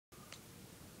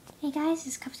Hey guys,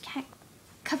 it's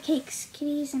Cupcakes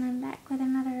Kitties, and I'm back with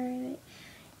another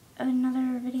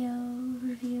video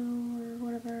review or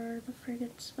whatever the frig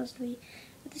it's supposed to be.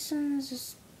 But this one is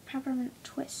just Peppermint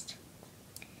Twist.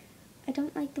 I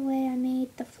don't like the way I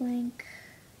made the flank.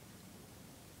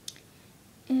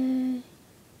 The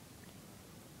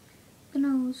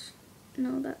nose,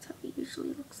 no, that's how it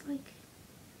usually looks like.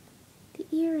 The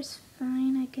ear is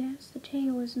fine, I guess. The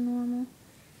tail is normal.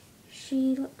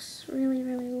 She looks really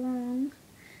long.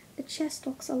 The chest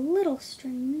looks a little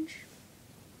strange.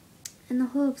 And the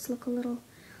hooves look a little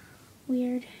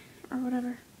weird, or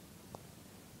whatever.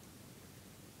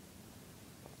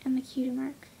 And the cutie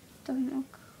mark doesn't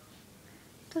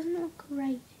look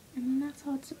right. I mean, that's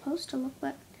how it's supposed to look,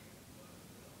 but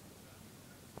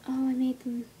oh, I made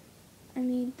the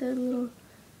little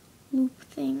loop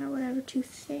thing or whatever too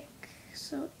thick,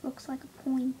 so it looks like a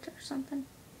point or something.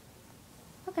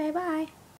 Okay, bye.